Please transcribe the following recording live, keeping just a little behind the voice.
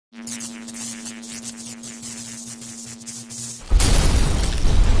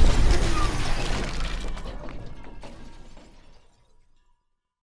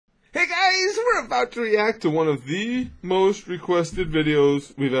about to react to one of the most requested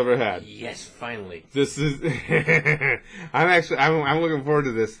videos we've ever had. Yes, finally. This is. I'm looking forward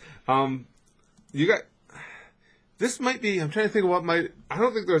to this. You got. This might be. I'm trying to think of what might. I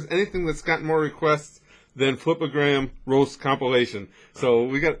don't think there's anything that's gotten more requests than Flipagram Roast compilation. So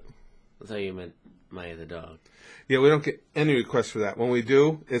we got. I thought you meant Maya the dog. Yeah, we don't get any requests for that. When we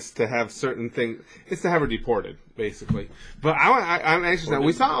do, it's to have certain things. It's to have her deported, basically. But I'm anxious now.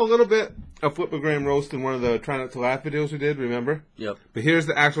 We saw a little bit of Flipagram Roast in one of the Try Not to Laugh videos we did, remember? Yep. But here's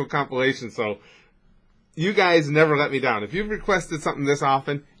the actual compilation, so you guys never let me down. If you've requested something this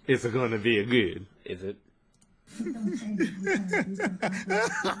often, it's going to be a good. Is it?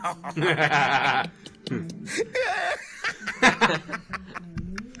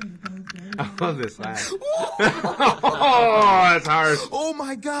 I love this laugh. Oh, that's hard. Oh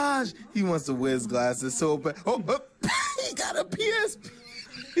my gosh, he wants to wear his glasses so bad. Oh, he got a PSP.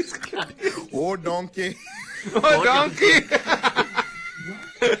 Oh, donkey. Oh, donkey.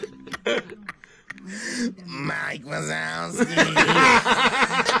 Mike Wazowski.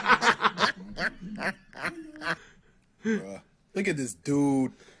 Look at this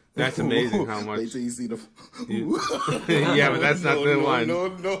dude. That's amazing how much. Wait till you see the. Yeah, but that's not the one. No.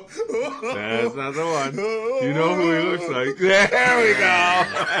 That's not the one. You know who he looks like. There we go.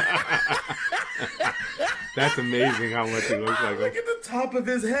 That's amazing how much he looks like. Look at the top of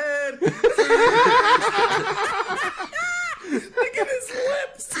his head. Look at his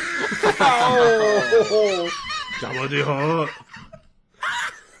lips. Oh.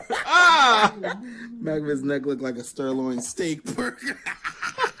 Ah! Back of his neck looked like a sirloin steak burger.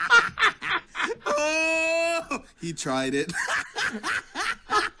 Oh, he tried it.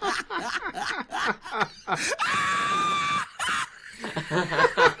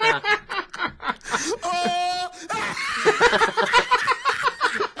 Oh.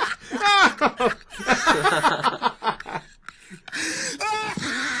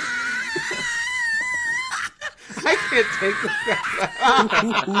 I can't take this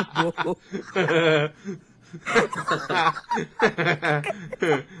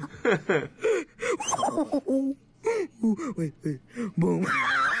Wait. Boom.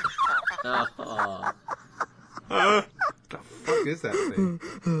 What the fuck is that thing?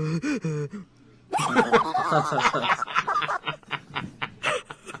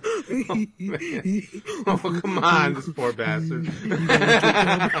 Oh, come on, this poor bastard.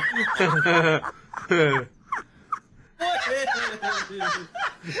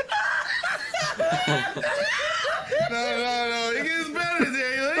 No. It gets better,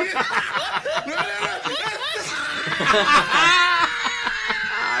 Daniel.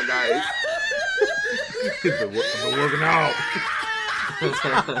 Nice. I'm working out.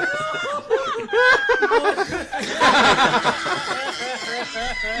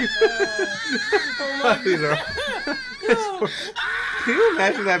 Can you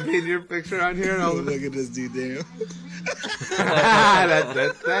imagine that being your picture on here? And all Look at this dude, Daniel.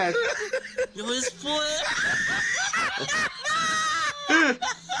 That's that. His foot.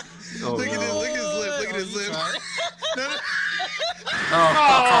 Oh, Look at no. his lip. No. Look at his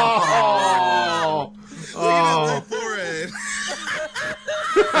forehead.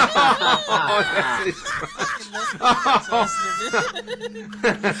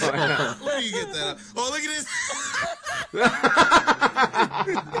 Where do you get that? Oh, look at this.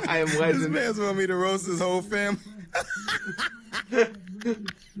 I am This legend. man's want me to roast his whole family.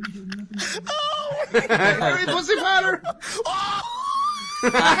 Harry Pussy Potter.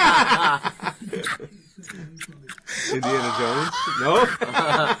 Indiana Jones? No?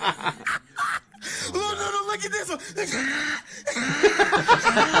 No, look at this one.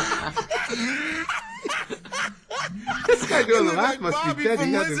 This guy doing the Look laugh like must Bobby be dead. from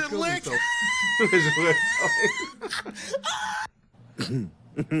He hasn't Lizard killed Lick. himself.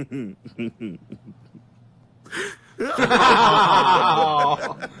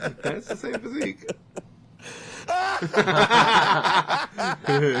 That's the same physique.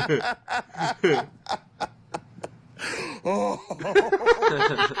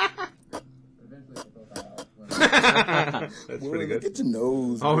 That's pretty good. Look at your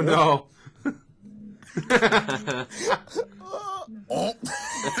nose. Oh bro. no.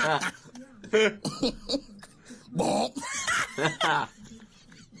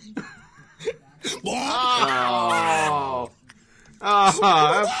 Oh,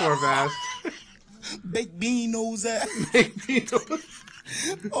 that poor bastard. Baked bean nose ass. Baked bean nose.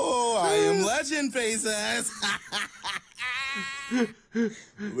 Oh, I am legend face ass.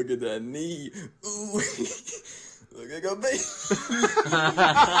 Look at that knee. Ooh. Look at that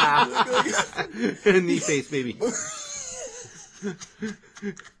baby. Knee face, baby.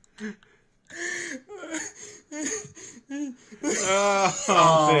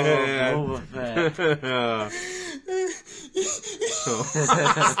 Oh, man. Boba Fett.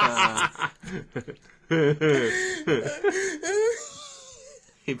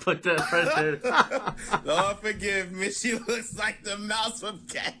 He put the pressure. Lord forgive me, she looks like the mouse from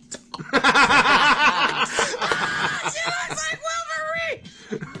Cat Dog. She looks like Wolverine.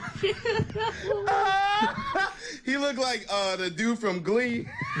 He looked like the dude from Glee.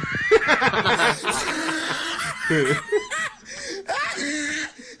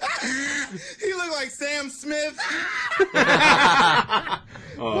 He looked like Sam Smith.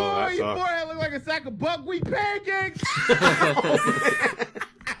 Boy, your forehead look like a sack of buckwheat pancakes.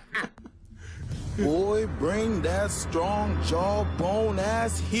 Boy, bring that strong jawbone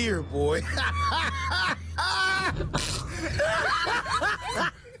ass here, boy.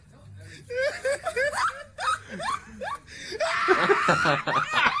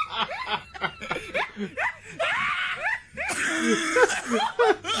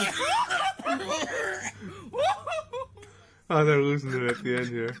 Oh, they're losing it at the end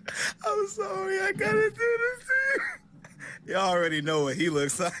here. I'm sorry, I gotta do this to you. Y'all already know what he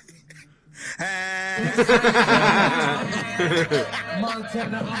looks like.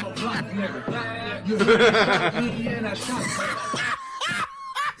 Montana, I'm a black nigga. You heard me,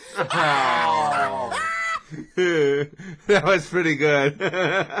 That was pretty good. If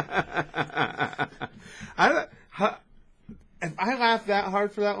I laughed that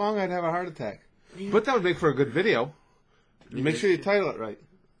hard for that long, I'd have a heart attack. But that would make for a good video. Make sure you title it right.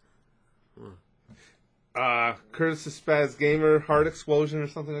 Curtis the Spaz Gamer, Heart Explosion, or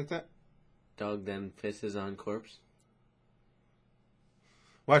something like that. Dog then pisses on corpse.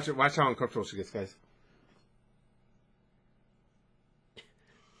 Watch how uncomfortable she gets, guys.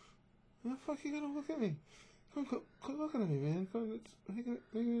 Why the fuck you gonna look at me? Quit looking at me, man. Make it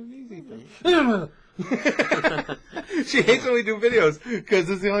easy. She hates when we do videos because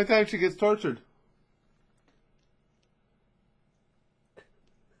it's the only time she gets tortured.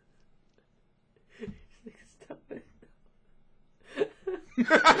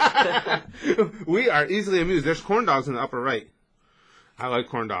 We are easily amused. There's corn dogs in the upper right. I like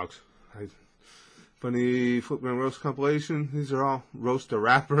corn dogs. Funny Flipagram Roast compilation. These are all roast a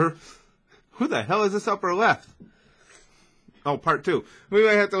rapper. Who the hell is this upper left? Oh, part 2. We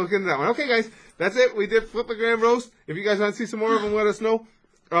might have to look into that one. Okay, guys, that's it. We did Flipagram Roast. If you guys want to see some more of them, let us know.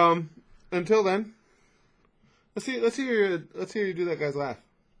 Until then, let's hear you do that guy's laugh.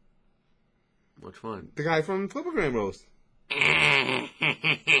 Which one? The guy from Flipagram Roast.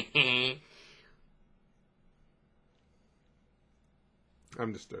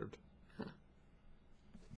 I'm disturbed.